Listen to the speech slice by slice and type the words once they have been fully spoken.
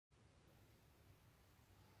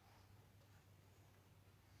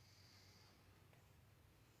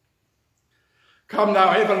Come,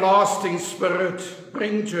 thou everlasting Spirit,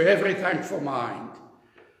 bring to every thankful mind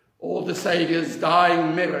all the Saviour's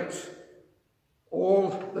dying merit,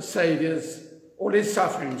 all his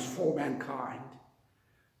sufferings for mankind.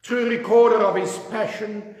 True recorder of his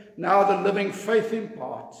passion, now the living faith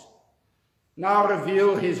impart. Now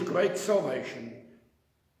reveal his great salvation.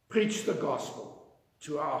 Preach the gospel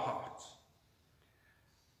to our hearts.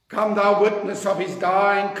 Come, thou witness of his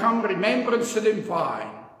dying, come, remembrance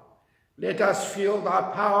divine. Let us feel thy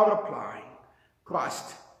power applying,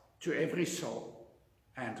 Christ to every soul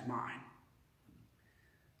and mind.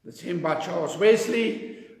 This hymn by Charles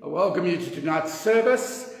Wesley. I welcome you to tonight's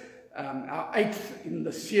service, our 8th in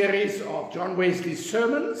the series of John Wesley's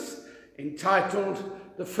sermons, entitled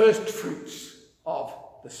The First Fruits of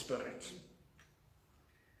the Spirit.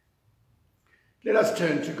 Let us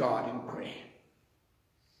turn to God in prayer.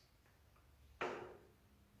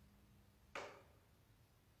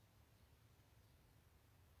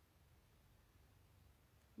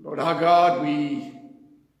 Lord our God, we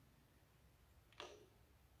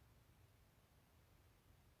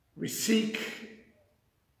seek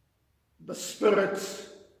the Spirit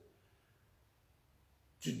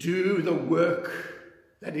to do the work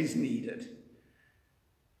that is needed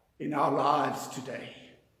in our lives today.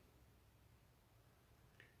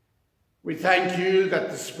 We thank you that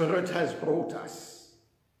the Spirit has brought us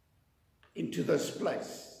into this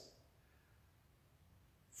place,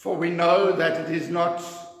 for we know that it is not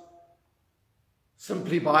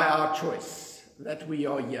simply by our choice that we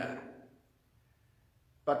are here,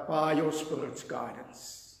 but by your Spirit's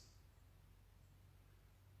guidance.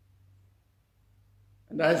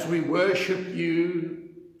 And as we worship you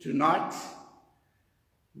tonight,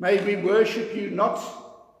 may we worship you not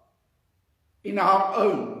in our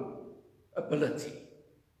own ability,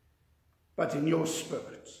 but in your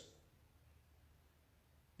Spirit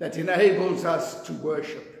that enables us to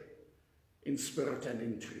worship in spirit and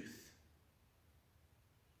in truth.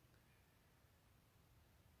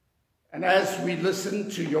 And as we listen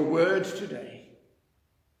to your word today,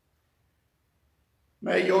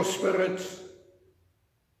 may your Spirit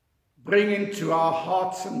bring into our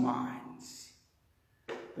hearts and minds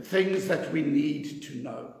the things that we need to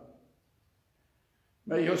know.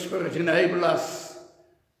 May your Spirit enable us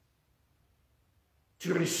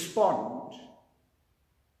to respond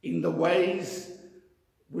in the ways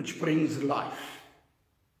which brings life.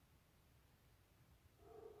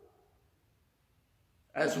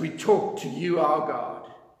 As we talk to you, our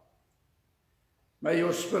God, may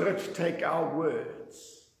your Spirit take our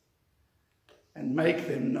words and make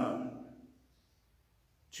them known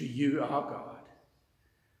to you, our God,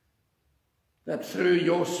 that through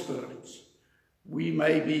your Spirit we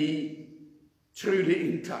may be truly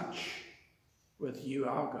in touch with you,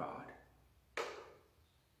 our God.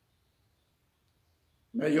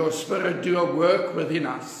 May your Spirit do a work within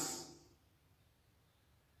us,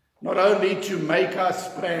 not only to make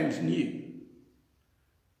us brand new,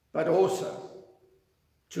 but also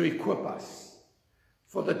to equip us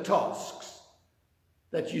for the tasks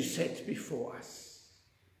that you set before us.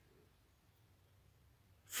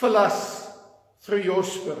 Fill us through your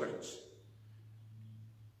Spirit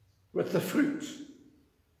with the fruit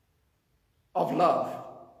of love,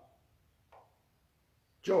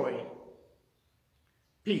 joy,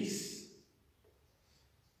 peace,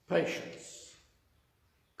 patience,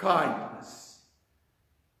 kindness,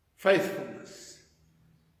 faithfulness,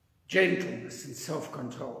 gentleness, and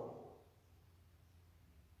self-control.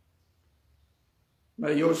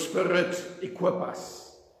 May your Spirit equip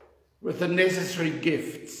us with the necessary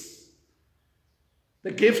gifts, the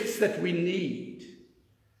gifts that we need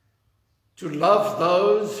to love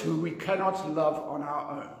those who we cannot love on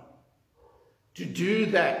our own, to do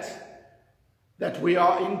that we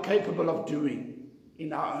are incapable of doing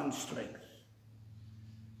in our own strength,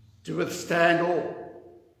 to withstand all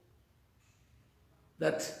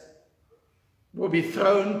that will be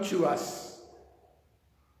thrown to us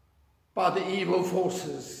by the evil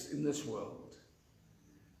forces in this world.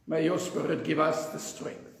 May your Spirit give us the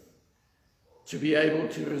strength to be able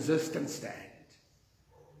to resist and stand.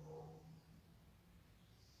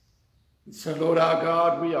 And so, Lord our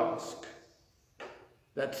God, we ask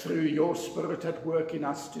that through your Spirit at work in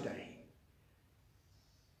us today,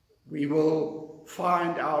 we will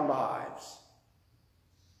find our lives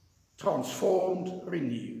transformed,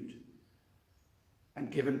 renewed,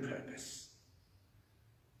 and given purpose.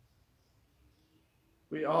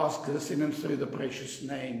 We ask this in and through the precious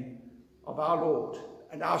name of our Lord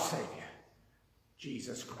and our Saviour,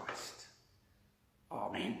 Jesus Christ.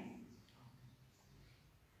 Amen.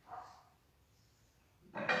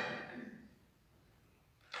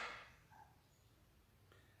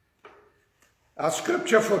 Our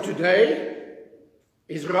scripture for today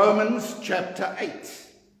is Romans chapter 8.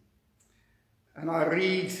 And I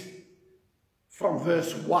read from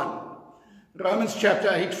verse 1. Romans chapter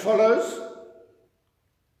 8 follows,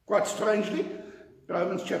 quite strangely,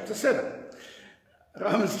 Romans chapter 7.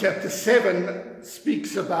 Romans chapter 7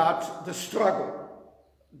 speaks about the struggle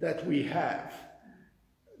that we have,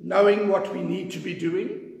 knowing what we need to be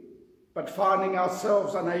doing, but finding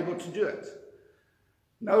ourselves unable to do it.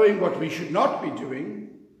 Knowing what we should not be doing,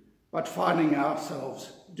 but finding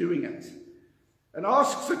ourselves doing it. And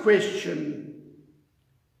asks the question,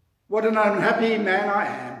 what an unhappy man I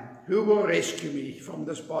am. Who will rescue me from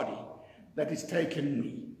this body that has taken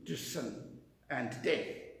me to sin and death?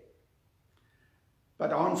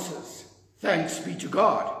 But answers, thanks be to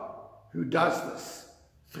God who does this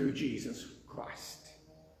through Jesus Christ.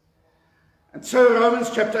 And so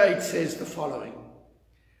Romans chapter 8 says the following.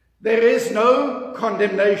 There is no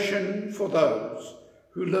condemnation for those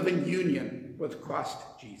who live in union with Christ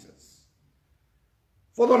Jesus.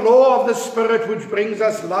 For the law of the Spirit which brings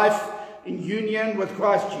us life in union with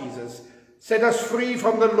Christ Jesus set us free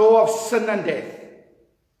from the law of sin and death.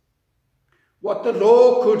 What the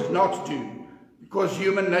law could not do, because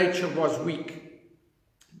human nature was weak,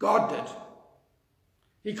 God did.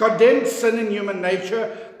 He condemned sin in human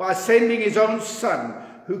nature by sending his own Son,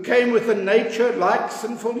 who came with a nature like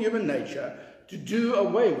sinful human nature, to do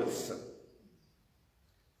away with sin.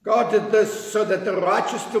 God did this so that the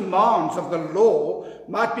righteous demands of the law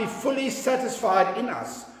might be fully satisfied in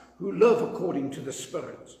us who live according to the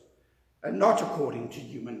Spirit and not according to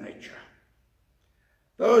human nature.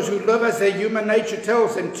 Those who live as their human nature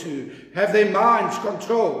tells them to have their minds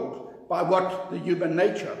controlled by what the human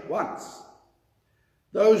nature wants.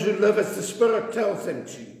 Those who live as the Spirit tells them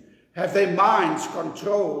to have their minds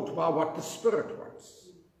controlled by what the Spirit wants.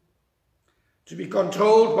 To be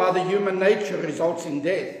controlled by the human nature results in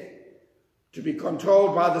death. To be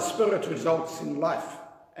controlled by the Spirit results in life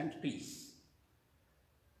and peace.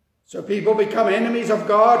 So people become enemies of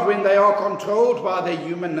God when they are controlled by their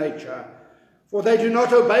human nature, for they do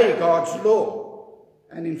not obey God's law,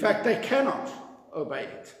 and in fact they cannot obey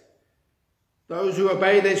it. Those who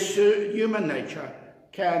obey their human nature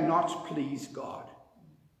cannot please God.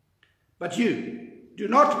 But you do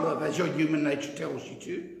not live as your human nature tells you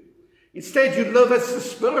to. Instead, you live as the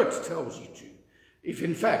Spirit tells you to, if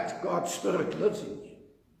in fact God's Spirit lives in you.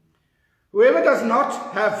 Whoever does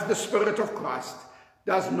not have the Spirit of Christ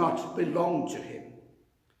does not belong to him.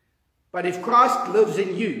 But if Christ lives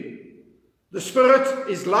in you, the Spirit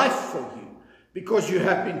is life for you, because you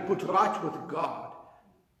have been put right with God.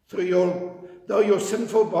 Though your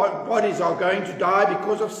sinful bodies are going to die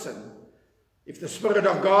because of sin, if the Spirit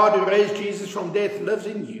of God who raised Jesus from death lives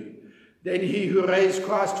in you, then he who raised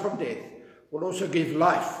Christ from death will also give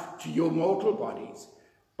life to your mortal bodies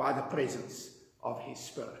by the presence of his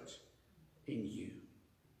Spirit in you.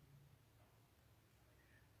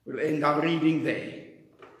 We'll end our reading there.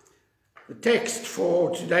 The text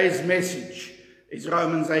for today's message is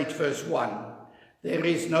Romans 8 verse 1. There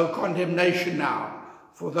is no condemnation now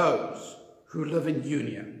for those who live in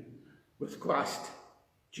union with Christ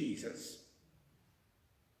Jesus.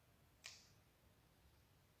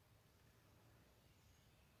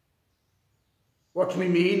 What we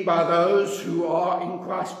mean by those who are in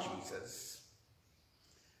Christ Jesus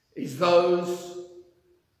is those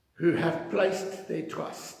who have placed their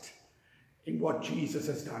trust in what Jesus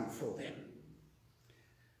has done for them.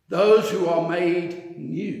 Those who are made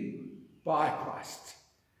new by Christ.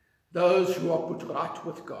 Those who are put right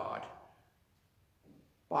with God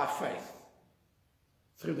by faith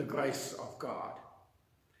through the grace of God.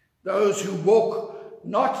 Those who walk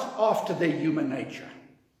not after their human nature,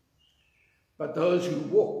 but those who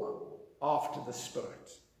walk after the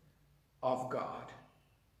Spirit of God.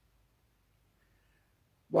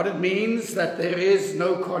 What it means that there is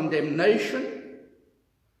no condemnation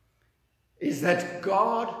is that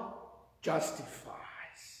God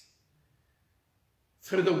justifies.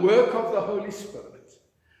 Through the work of the Holy Spirit,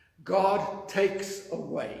 God takes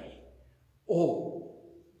away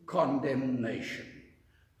all condemnation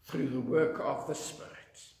through the work of the Spirit.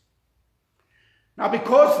 Now,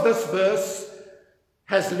 because this verse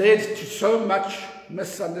has led to so much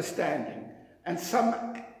misunderstanding and some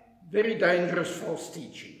very dangerous false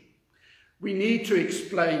teaching, we need to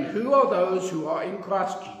explain who are those who are in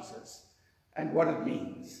Christ Jesus and what it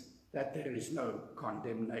means that there is no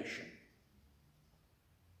condemnation.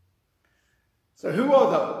 So who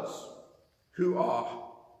are those who are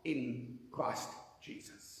in Christ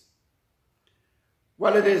Jesus?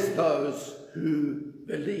 Well, it is those who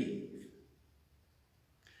believe,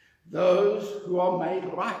 those who are made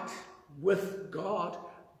right with God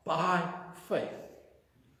by faith,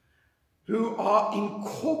 who are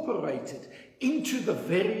incorporated into the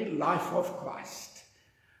very life of Christ,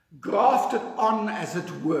 grafted on, as it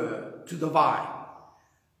were, to the vine,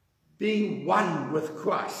 being one with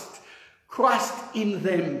Christ, Christ in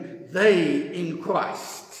them, they in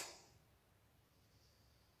Christ.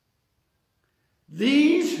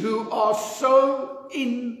 These who are so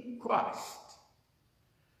in Christ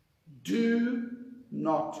do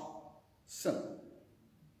not sin.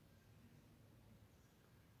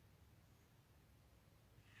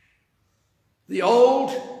 The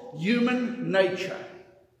old human nature,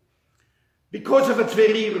 because of its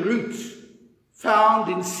very root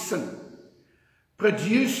found in sin,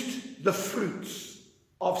 produced the fruits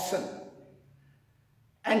of sin.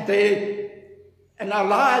 And our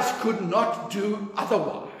lives could not do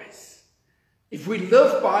otherwise. If we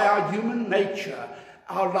live by our human nature,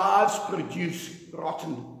 our lives produce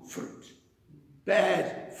rotten fruit,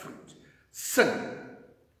 bad fruit. Sin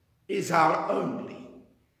is our only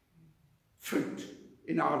fruit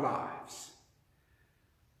in our lives.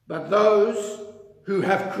 But those who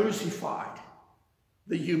have crucified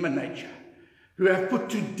the human nature, who have put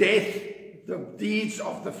to death the deeds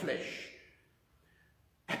of the flesh,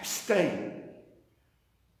 abstain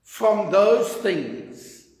from those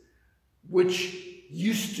things which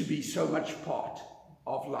used to be so much part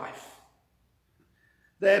of life.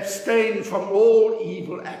 They abstain from all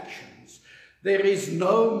evil actions. There is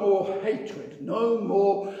no more hatred, no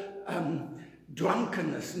more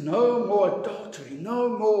drunkenness, no more adultery, no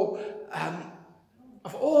more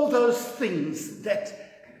of all those things that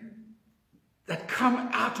come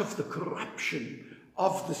out of the corruption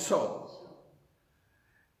of the soul.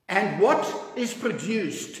 And what is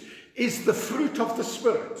produced is the fruit of the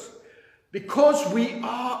Spirit. Because we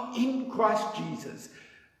are in Christ Jesus,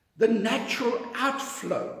 the natural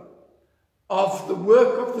outflow of the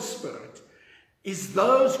work of the Spirit is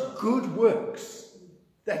those good works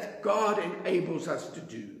that God enables us to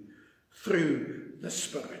do through the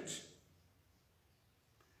Spirit.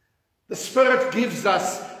 The Spirit gives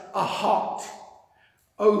us a heart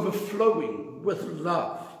overflowing with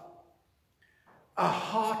love, a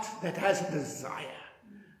heart that has a desire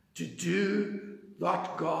to do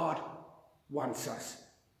what God wants us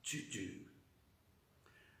to do.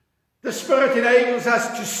 The Spirit enables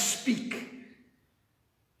us to speak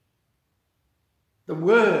the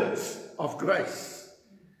words of grace,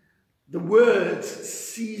 the words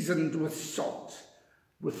seasoned with salt,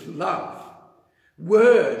 with love,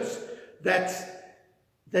 words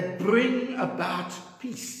that bring about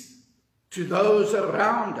peace to those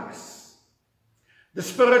around us. The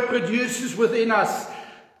Spirit produces within us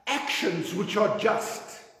actions which are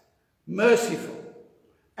just, merciful,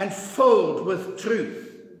 and filled with truth.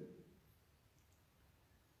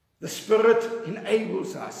 The Spirit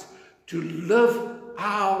enables us to live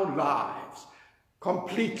our lives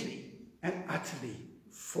completely and utterly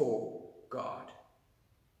for God.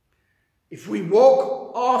 If we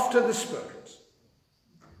walk after the Spirit,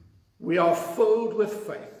 we are filled with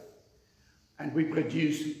faith and we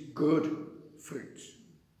produce good fruit.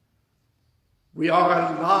 We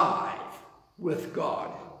are alive with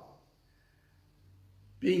God,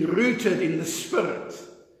 being rooted in the Spirit.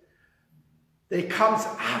 There comes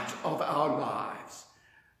out of our lives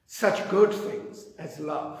such good things as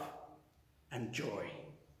love and joy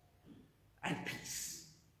and peace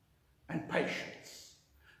and patience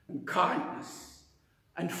and kindness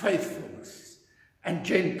and faithfulness and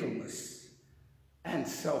gentleness and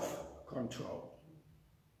self-control.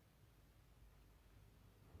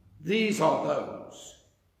 These are those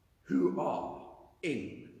who are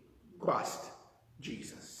in Christ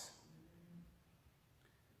Jesus.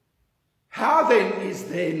 How then is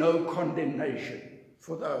there no condemnation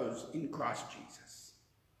for those in Christ Jesus?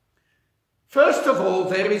 First of all,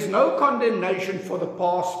 there is no condemnation for the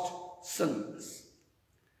past sins.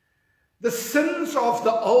 The sins of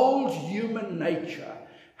the old human nature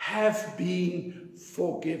have been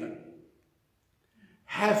forgiven,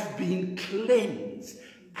 have been cleansed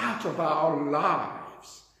out of our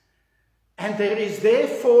lives. And there is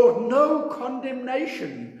therefore no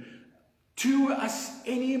condemnation to us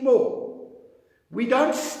anymore. We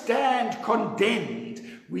don't stand condemned,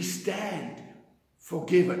 we stand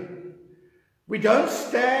forgiven. We don't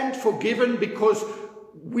stand forgiven because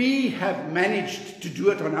we have managed to do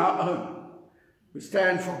it on our own. We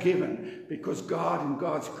stand forgiven because God, in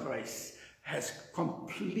God's grace, has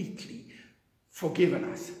completely forgiven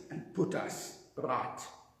us and put us right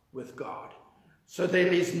with God. So there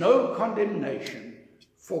is no condemnation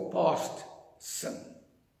for past sin.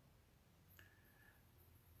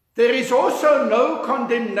 There is also no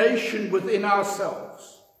condemnation within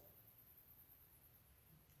ourselves.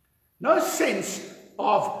 No sense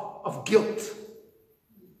of guilt.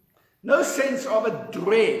 No sense of a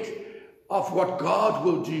dread of what God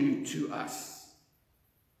will do to us.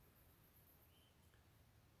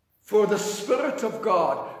 For the Spirit of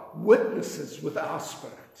God witnesses with our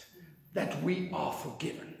spirit that we are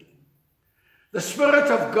forgiven. The Spirit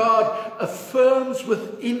of God affirms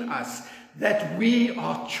within us that we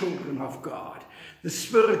are children of God. The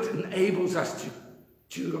Spirit enables us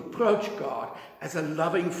to approach God as a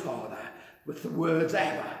loving Father with the words,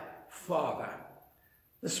 Abba, Father.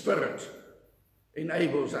 The Spirit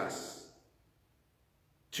enables us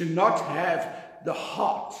to not have the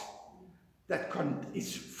heart that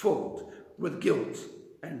is filled with guilt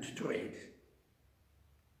and dread.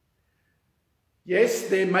 Yes,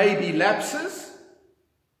 there may be lapses.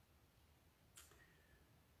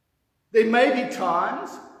 There may be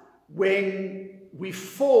times when we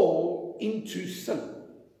fall into sin.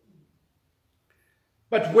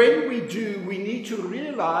 But when we do, we need to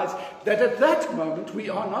realize that at that moment we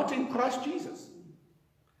are not in Christ Jesus.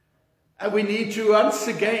 And we need to once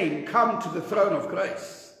again come to the throne of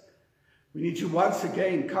grace. We need to once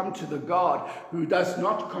again come to the God who does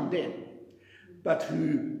not condemn, but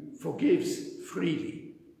who forgives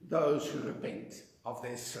freely those who repent of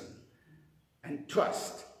their sin and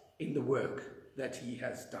trust in the work that he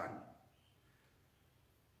has done.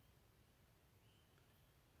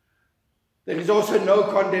 There is also no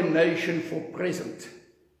condemnation for present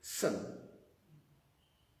sin.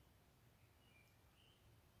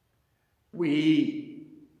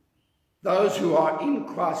 Those who are in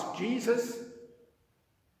Christ Jesus,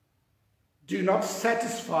 do not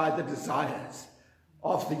satisfy the desires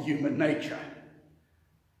of the human nature.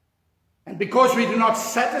 And because we do not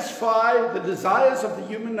satisfy the desires of the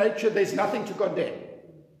human nature, there's nothing to condemn.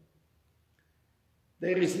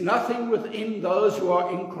 There is nothing within those who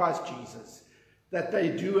are in Christ Jesus that they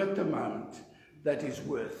do at the moment that is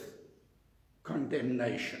worth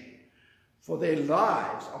condemnation. For their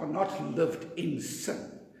lives are not lived in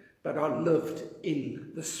sin, but are lived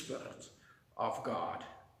in the Spirit of God.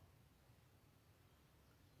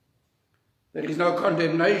 There is no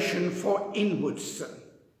condemnation for inward sin.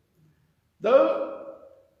 Though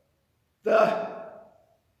the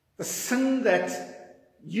sin that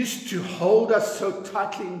used to hold us so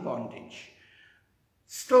tightly in bondage,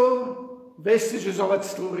 still vestiges of it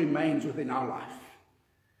still remains within our life.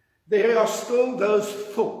 There are still those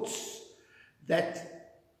thoughts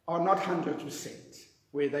that are not 100%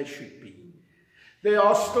 where they should be. There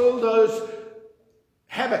are still those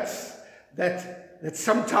habits that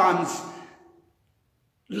sometimes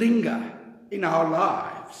linger in our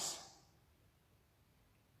lives.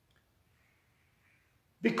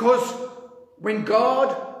 Because when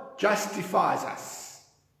God justifies us,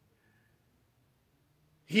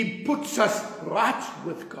 he puts us right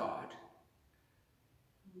with God.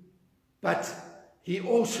 But he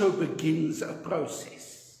also begins a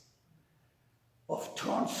process of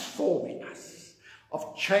transforming us,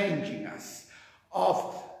 of changing us,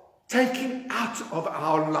 of taking out of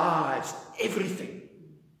our lives everything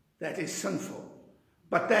that is sinful.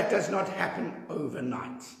 But that does not happen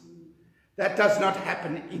overnight. That does not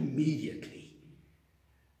happen immediately.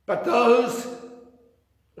 But those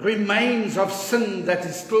remains of sin that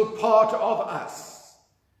is still part of us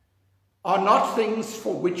are not things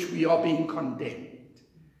for which we are being condemned.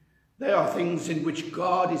 They are things in which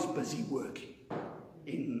God is busy working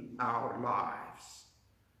in our lives.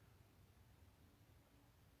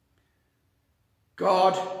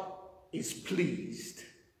 God is pleased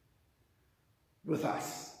with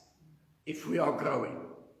us if we are growing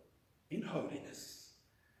in holiness.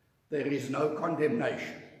 There is no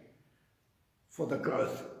condemnation for the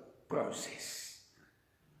growth process.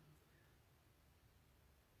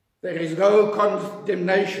 There is no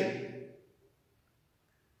condemnation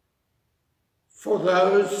for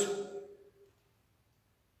those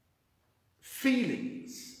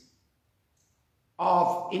feelings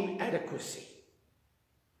of inadequacy,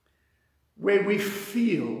 where we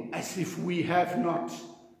feel as if we have not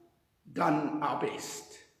done our best,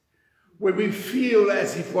 where we feel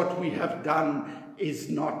as if what we have done is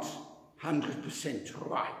not 100%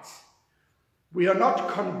 right. We are not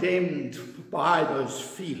condemned by those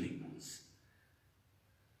feelings.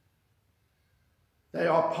 They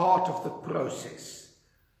are part of the process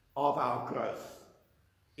of our growth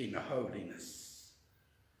in holiness.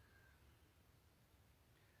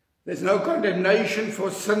 There's no condemnation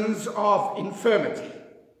for sins of infirmity.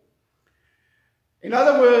 In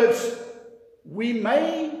other words, we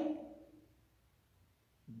may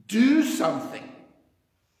do something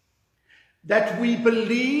that we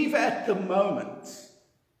believe at the moment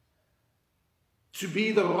to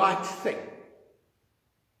be the right thing,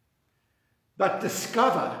 but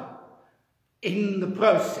discover in the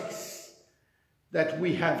process that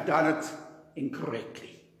we have done it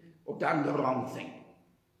incorrectly or done the wrong thing.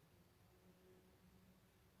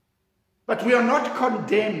 But we are not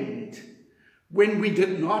condemned when we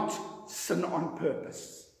did not sin on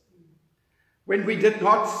purpose, when we did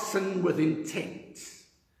not sin with intent.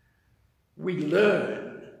 We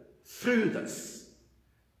learn through this.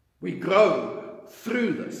 We grow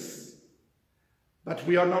through this. But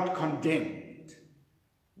we are not condemned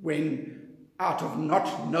when, out of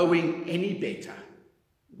not knowing any better,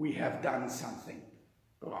 we have done something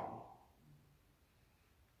wrong.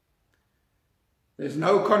 There's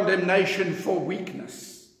no condemnation for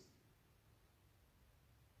weakness.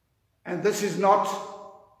 And this is not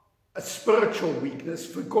a spiritual weakness,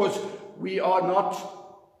 because we are not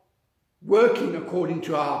working according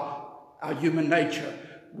to our human nature.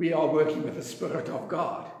 We are working with the Spirit of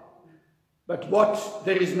God. But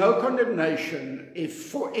there is no condemnation if,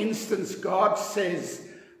 for instance, God says,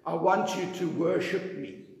 I want you to worship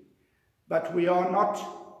me, but we are not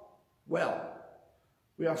well.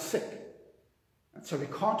 We are sick. And so we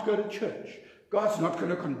can't go to church. God's not going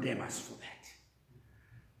to condemn us for that.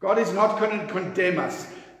 God is not going to condemn us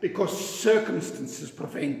because circumstances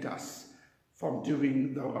prevent us from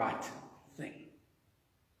doing the right thing.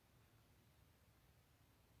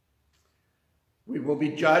 We will be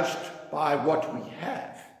judged by what we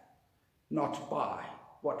have, not by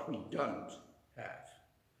what we don't have.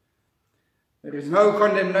 There is no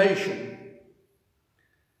condemnation.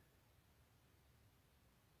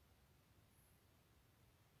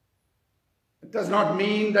 It does not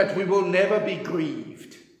mean that we will never be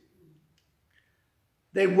grieved.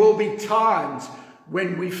 There will be times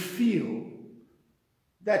when we feel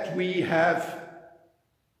that we've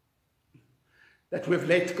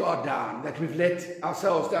let God down, that we've let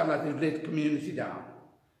ourselves down, that we've let community down.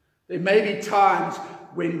 There may be times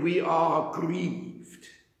when we are grieved,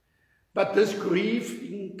 but this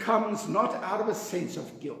grief comes not out of a sense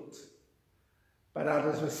of guilt, but out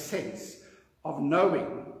of a sense of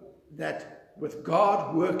knowing that with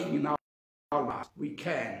God working in our lives, we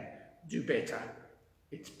can do better.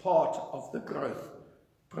 It's part of the growth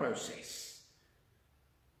process.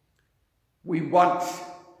 We want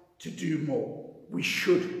to do more. We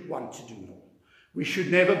should want to do more. We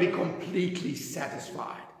should never be completely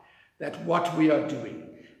satisfied that what we are doing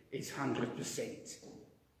is 100%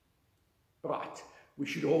 right. We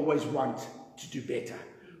should always want to do better,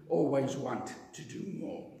 always want to do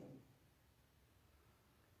more.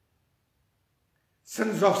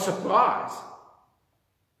 Sins of surprise.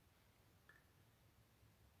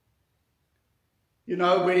 You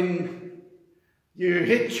know, when you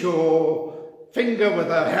hit your finger with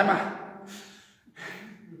a hammer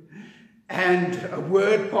and a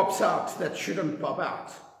word pops out that shouldn't pop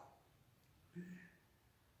out.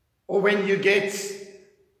 Or when you get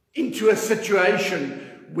into a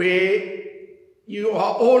situation where you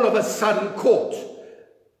are all of a sudden caught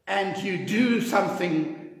and you do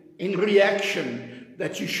something in reaction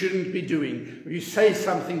that you shouldn't be doing, or you say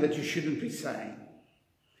something that you shouldn't be saying.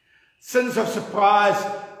 Sins of surprise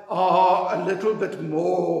are a little bit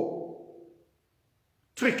more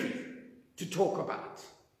tricky to talk about.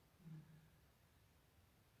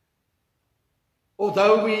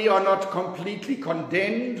 Although we are not completely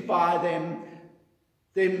condemned by them,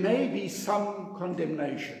 there may be some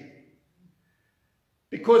condemnation.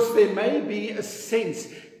 Because there may be a sense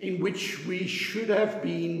in which we should have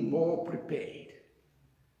been more prepared.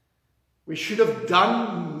 We should have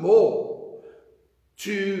done more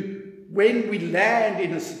to, when we land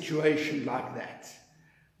in a situation like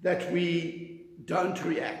that we don't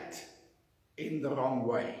react in the wrong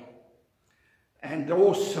way. And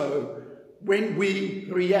also, when we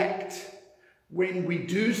react, when we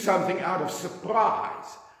do something out of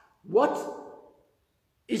surprise, what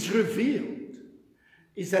is revealed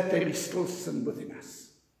is that there is still sin within us.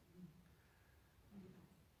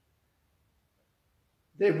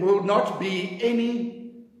 There will not be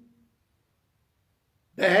any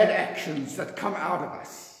bad actions that come out of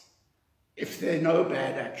us if there are no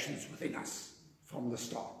bad actions within us from the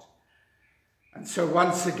start. And so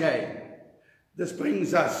once again, this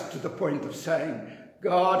brings us to the point of saying,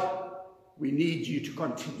 God, we need you to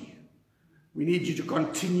continue. We need you to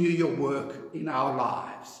continue your work in our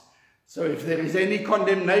lives. So if there is any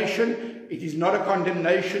condemnation, it is not a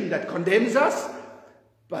condemnation that condemns us,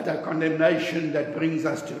 but a condemnation that brings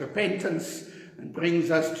us to repentance and brings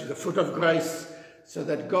us to the foot of grace, so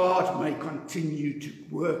that God may continue to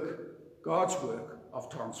work God's work of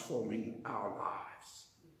transforming our lives.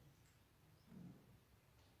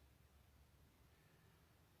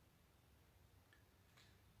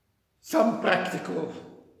 Some practical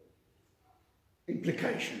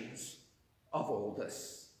implications of all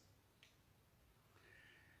this.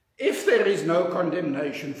 If there is no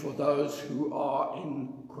condemnation for those who are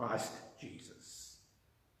in Christ Jesus,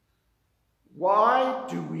 why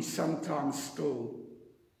do we sometimes still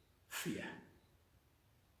fear?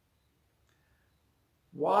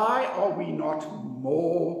 Why are we not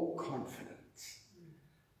more confident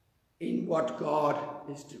in what God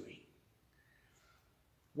is doing?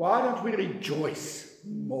 Why don't we rejoice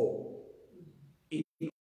more in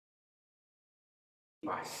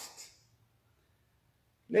Christ?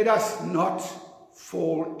 Let us not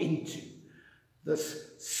fall into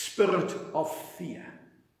this spirit of fear.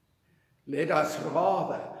 Let us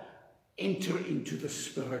rather enter into the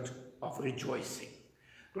spirit of rejoicing.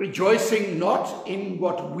 Rejoicing not in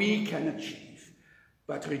what we can achieve,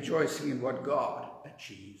 but rejoicing in what God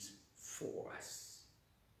achieves for us.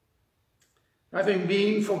 Having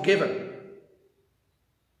been forgiven,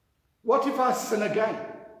 what if I sin again?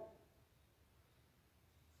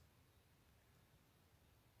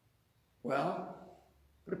 Well,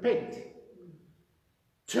 repent.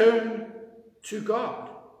 Turn to God.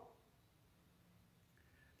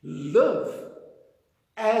 Live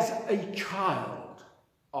as a child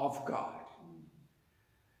of God.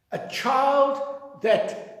 A child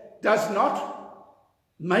that does not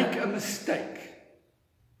make a mistake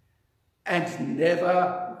and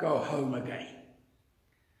never go home again.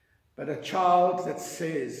 But a child that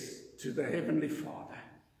says to the Heavenly Father,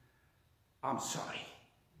 I'm sorry.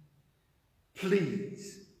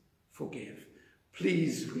 Please forgive.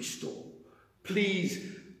 Please restore.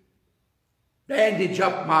 Please bandage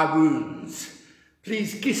up my wounds.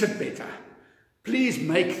 Please kiss it better. Please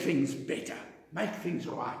make things better. Make things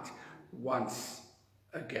right once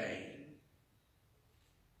again.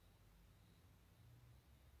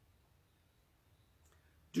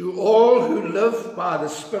 Do all who live by the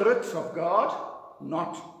Spirit of God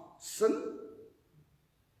not sin?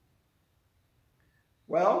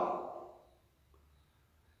 Well,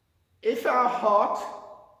 if our heart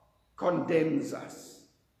condemns us,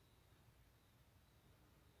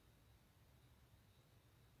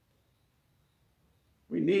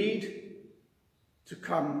 we need to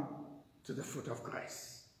come to the foot of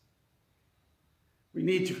grace. We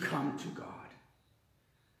need to come to God.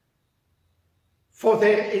 For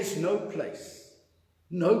there is no place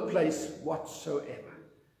whatsoever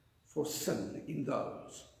for sin in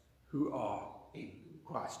those who are in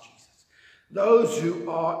Christ Jesus. Those who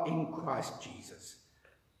are in Christ Jesus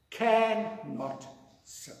cannot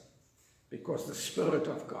sin because the Spirit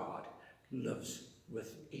of God lives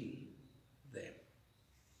within them.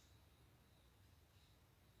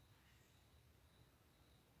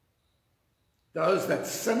 Those that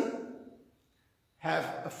sin have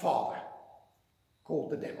a father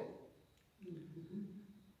called the devil.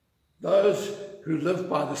 Those who live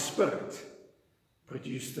by the Spirit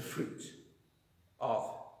produce the fruit of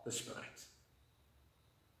the Spirit.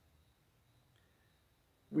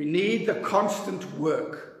 We need the constant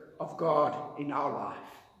work of God in our life.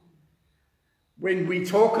 When we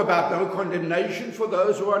talk about no condemnation for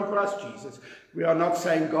those who are in Christ Jesus, we are not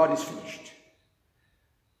saying God is finished.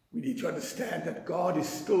 We need to understand that God is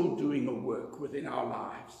still doing a work within our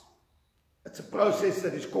lives. It's a process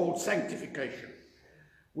that is called sanctification.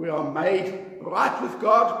 We are made right with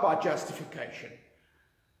God by justification.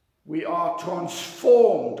 We are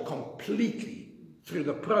transformed completely through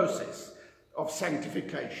the process of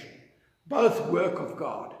sanctification. Both work of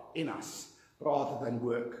God in us rather than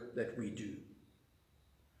work that we do.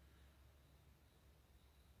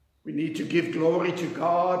 We need to give glory to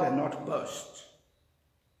God and not boast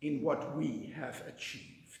in what we have achieved.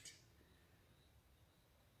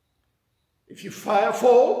 If you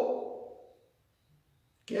fall,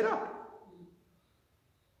 get up.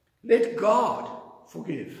 Let God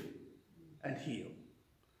forgive and heal.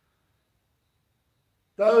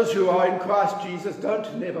 Those who are in Christ Jesus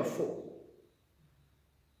don't never fall,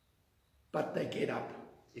 but they get up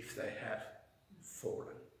if they have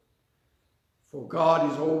fallen. For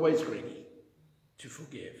God is always ready to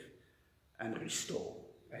forgive and restore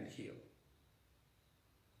and heal.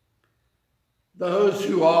 Those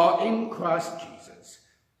who are in Christ Jesus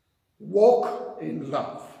walk in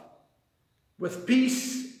love, with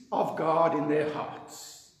peace of God in their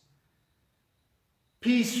hearts,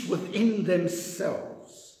 peace within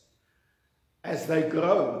themselves as they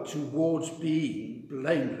grow towards being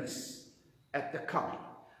blameless at the coming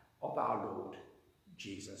of our Lord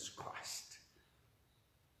Jesus Christ.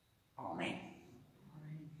 Amen.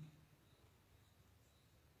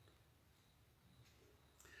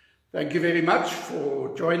 Thank you very much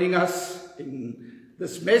for joining us in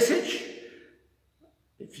this message.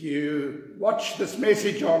 If you watch this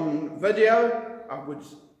message on video, I would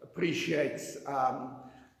appreciate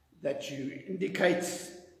that you indicate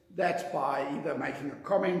that by either making a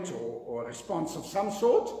comment or a response of some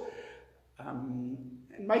sort. And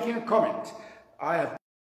making a comment. I have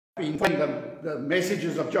been following the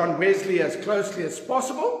messages of John Wesley as closely as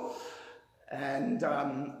possible, and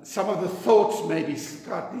some of the thoughts may be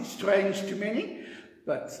slightly strange to many,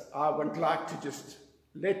 but I would like to just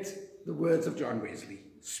let the words of John Wesley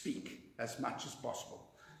speak as much as possible.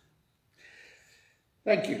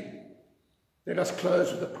 Thank you. Let us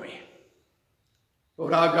close with a prayer.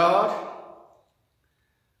 Lord our God,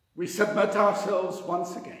 we submit ourselves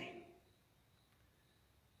once again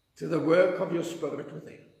to the work of your Spirit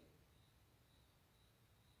within.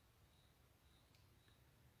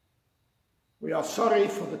 We are sorry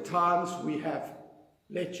for the times we have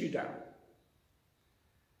let you down,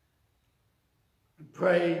 and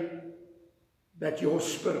pray that your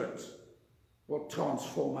Spirit will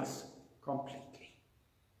transform us completely.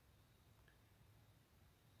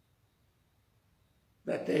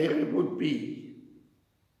 That there would be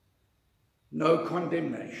no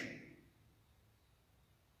condemnation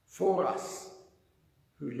for us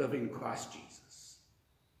who live in Christ Jesus.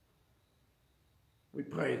 We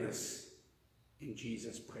pray this in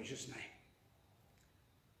Jesus' precious name.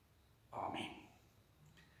 Amen.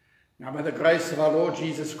 Now may the grace of our Lord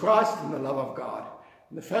Jesus Christ and the love of God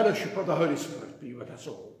and the fellowship of the Holy Spirit be with us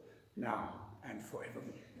all, now and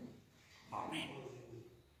forevermore. Amen.